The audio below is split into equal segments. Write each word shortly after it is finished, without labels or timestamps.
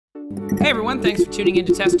Hey everyone, thanks for tuning in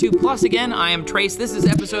to TestTube Plus again. I am Trace. This is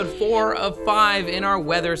episode 4 of 5 in our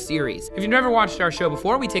weather series. If you've never watched our show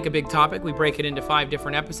before, we take a big topic, we break it into 5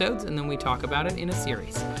 different episodes, and then we talk about it in a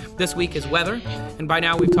series. This week is weather, and by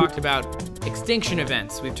now we've talked about extinction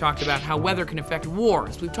events. We've talked about how weather can affect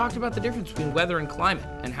wars. We've talked about the difference between weather and climate,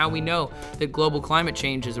 and how we know that global climate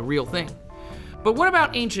change is a real thing. But what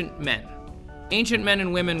about ancient men? Ancient men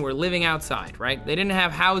and women were living outside, right? They didn't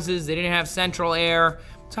have houses, they didn't have central air.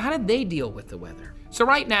 So how did they deal with the weather? So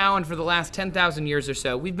right now, and for the last 10,000 years or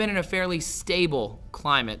so, we've been in a fairly stable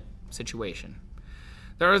climate situation.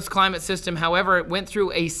 The Earth's climate system, however, it went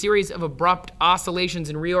through a series of abrupt oscillations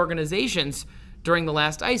and reorganizations during the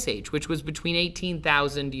last ice age, which was between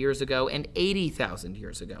 18,000 years ago and 80,000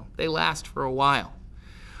 years ago. They last for a while.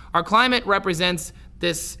 Our climate represents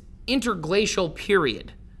this interglacial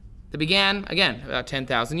period that began, again, about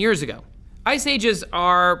 10,000 years ago. Ice ages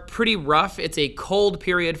are pretty rough. It's a cold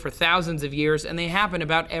period for thousands of years, and they happen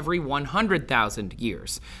about every 100,000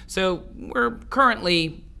 years. So we're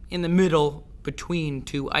currently in the middle between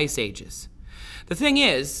 2 ice ages. The thing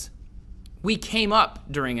is, we came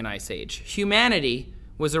up during an ice age. Humanity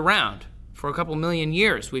was around for a couple million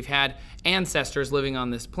years. We've had ancestors living on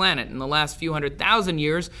this planet. In the last few 100,000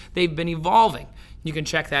 years, they've been evolving. You can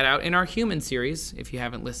check that out in our human series. If you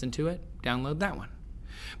haven't listened to it, download that one.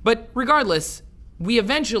 But regardless, we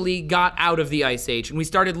eventually got out of the ice age and we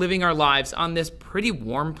started living our lives on this pretty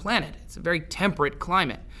warm planet. It's a very temperate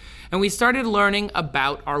climate. And we started learning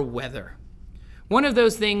about our weather. One of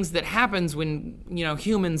those things that happens when,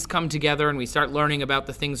 humans come together and we start learning about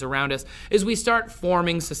the things around us is we start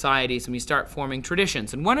forming societies and we start forming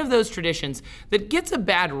traditions. And one of those traditions that gets a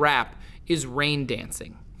bad rap is rain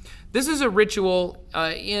dancing. This is a ritual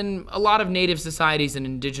in a lot of native societies and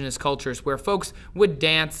indigenous cultures where folks would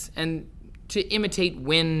dance and to imitate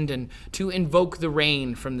wind and to invoke the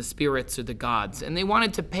rain from the spirits or the gods. And they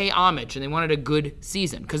wanted to pay homage and they wanted a good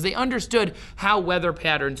season because they understood how weather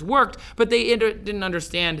patterns worked, but they didn't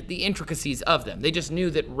understand the intricacies of them. They just knew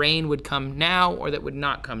that rain would come now or that would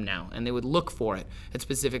not come now, and they would look for it at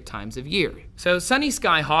specific times of year. So Sonny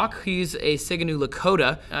Skyhawk, he's a Sigourney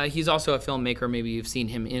Lakota. He's also a filmmaker. Maybe you've seen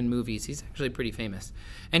him in movies. He's actually pretty famous.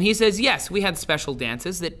 And he says, yes, we had special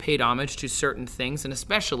dances that paid homage to certain things, and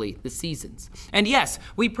especially the seasons. And yes,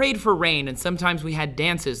 we prayed for rain, and sometimes we had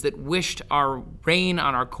dances that wished our rain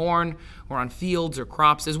on our corn or on fields or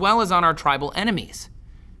crops, as well as on our tribal enemies.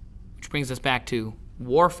 Which brings us back to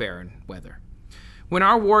warfare and weather. When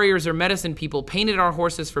our warriors or medicine people painted our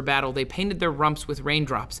horses for battle, they painted their rumps with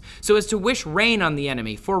raindrops, so as to wish rain on the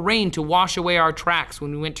enemy, for rain to wash away our tracks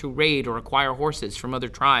when we went to raid or acquire horses from other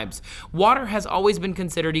tribes. Water has always been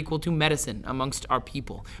considered equal to medicine amongst our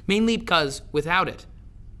people, mainly because without it,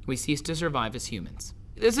 we cease to survive as humans.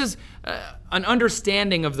 This is an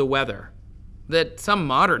understanding of the weather that some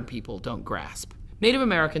modern people don't grasp. Native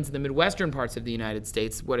Americans in the Midwestern parts of the United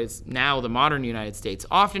States, what is now the modern United States,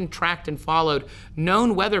 often tracked and followed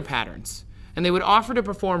known weather patterns. And they would offer to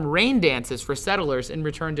perform rain dances for settlers in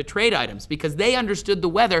return to trade items because they understood the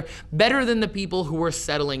weather better than the people who were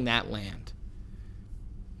settling that land.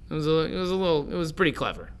 It was pretty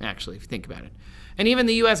clever, actually, if you think about it. And even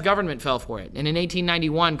the US government fell for it. And in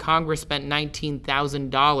 1891, Congress spent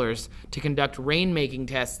 $19,000 to conduct rainmaking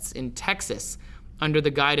tests in Texas under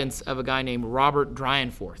the guidance of a guy named Robert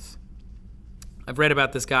Dryenforth. I've read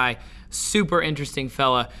about this guy, super interesting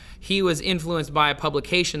fella. He was influenced by a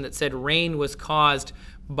publication that said rain was caused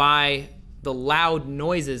by the loud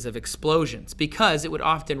noises of explosions because it would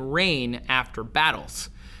often rain after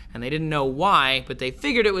battles. And they didn't know why, but they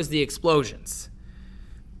figured it was the explosions.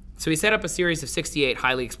 So he set up a series of 68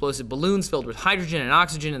 highly explosive balloons filled with hydrogen and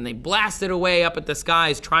oxygen, and they blasted away up at the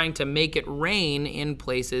skies trying to make it rain in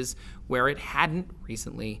places where it hadn't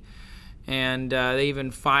recently. And they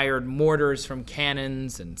even fired mortars from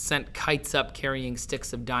cannons and sent kites up carrying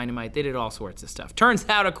sticks of dynamite. They did all sorts of stuff. Turns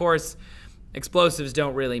out, of course, explosives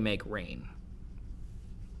don't really make rain.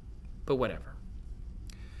 But whatever.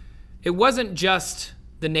 It wasn't just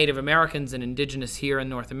the Native Americans and indigenous here in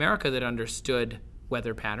North America that understood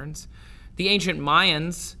weather patterns. The ancient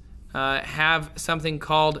Mayans have something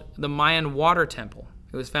called the Mayan water temple.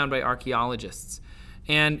 It was found by archaeologists.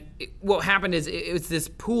 And what happened is it was this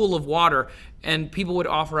pool of water, and people would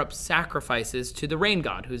offer up sacrifices to the rain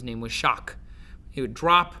god, whose name was Shak. He would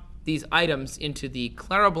drop these items into the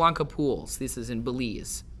Clara Blanca pools. This is in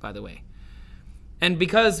Belize, by the way. And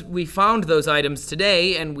because we found those items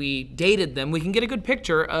today and we dated them, we can get a good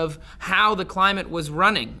picture of how the climate was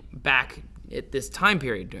running back at this time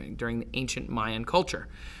period during the ancient Mayan culture.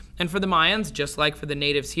 And for the Mayans, just like for the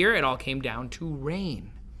natives here, it all came down to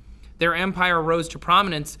rain. Their empire rose to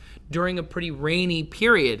prominence during a pretty rainy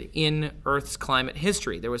period in Earth's climate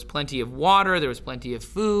history. There was plenty of water, there was plenty of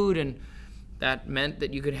food, and that meant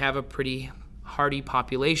that you could have a pretty hardy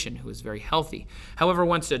population who was very healthy. However,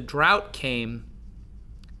 once a drought came,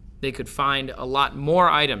 they could find a lot more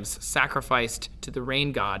items sacrificed to the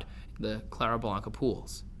rain god, the Clara Blanca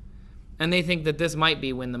pools. And they think that this might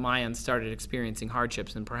be when the Mayans started experiencing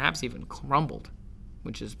hardships and perhaps even crumbled,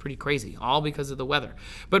 which is pretty crazy, all because of the weather.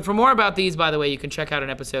 But for more about these, by the way, you can check out an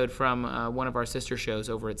episode from one of our sister shows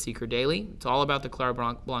over at Seeker Daily. It's all about the Clara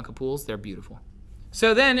Blanca pools. They're beautiful.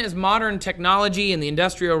 So then, as modern technology and the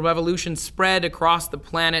Industrial Revolution spread across the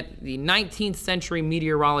planet, the 19th century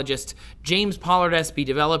meteorologist James Pollard Espy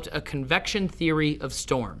developed a convection theory of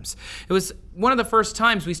storms. It was one of the first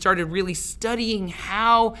times we started really studying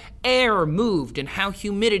how air moved and how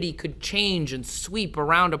humidity could change and sweep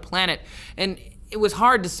around a planet. And it was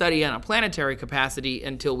hard to study on a planetary capacity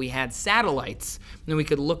until we had satellites and we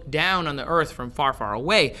could look down on the Earth from far, far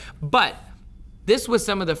away. But this was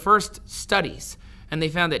some of the first studies. And they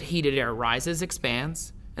found that heated air rises,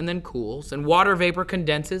 expands, and then cools, and water vapor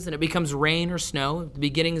condenses, and it becomes rain or snow, the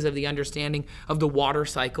beginnings of the understanding of the water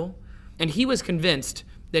cycle. And he was convinced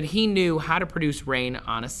that he knew how to produce rain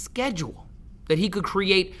on a schedule, that he could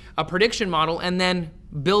create a prediction model and then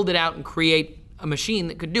build it out and create a machine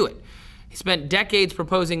that could do it. He spent decades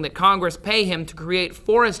proposing that Congress pay him to create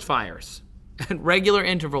forest fires at regular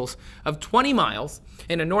intervals of 20 miles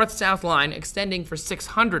in a north-south line extending for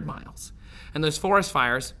 600 miles. And those forest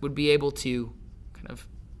fires would be able to kind of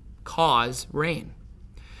cause rain.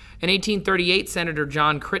 In 1838, Senator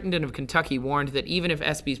John Crittenden of Kentucky warned that even if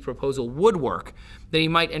Espy's proposal would work, that he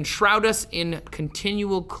might enshroud us in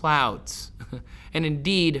continual clouds, and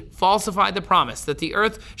indeed falsify the promise that the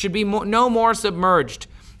earth should be no more submerged.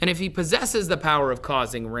 And if he possesses the power of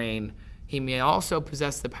causing rain, he may also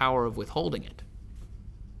possess the power of withholding it.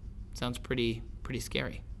 Sounds pretty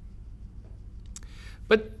scary.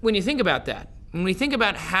 But when you think about that, when we think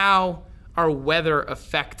about how our weather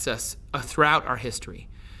affects us throughout our history,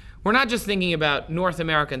 we're not just thinking about North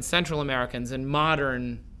Americans, Central Americans, and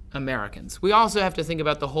modern Americans. We also have to think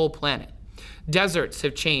about the whole planet. Deserts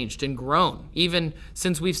have changed and grown. Even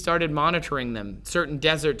since we've started monitoring them, certain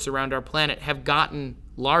deserts around our planet have gotten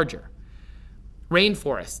larger.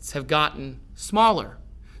 Rainforests have gotten smaller.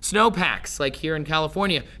 Snowpacks, like here in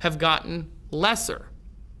California, have gotten lesser.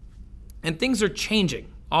 And things are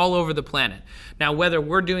changing all over the planet. Now, whether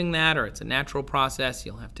we're doing that or it's a natural process,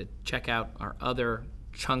 you'll have to check out our other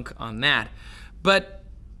chunk on that. But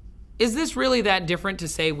is this really that different to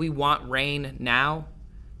say we want rain now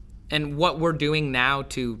and what we're doing now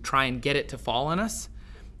to try and get it to fall on us?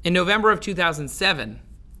 In November of 2007,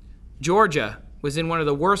 Georgia was in one of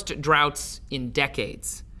the worst droughts in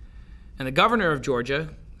decades. And the governor of Georgia,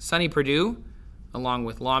 Sonny Perdue, along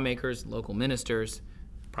with lawmakers, local ministers,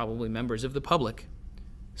 probably members of the public,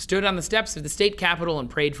 stood on the steps of the state capitol and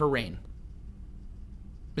prayed for rain.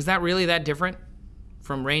 Is that really that different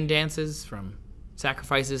from rain dances, from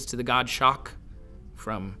sacrifices to the god Shock,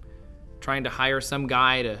 from trying to hire some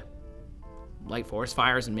guy to light forest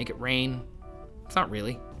fires and make it rain? It's not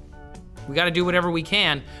really. We got to do whatever we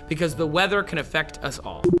can because the weather can affect us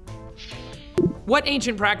all. What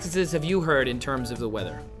ancient practices have you heard in terms of the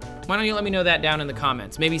weather? Why don't you let me know that down in the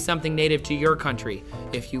comments? Maybe something native to your country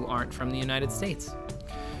if you aren't from the United States.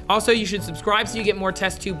 Also, you should subscribe so you get more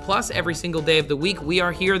TestTube Plus every single day of the week. We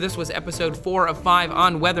are here. This was episode 4 of 5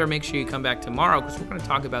 on weather. Make sure you come back tomorrow because we're going to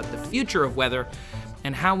talk about the future of weather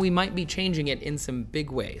and how we might be changing it in some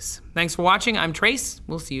big ways. Thanks for watching. I'm Trace.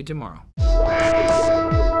 We'll see you tomorrow.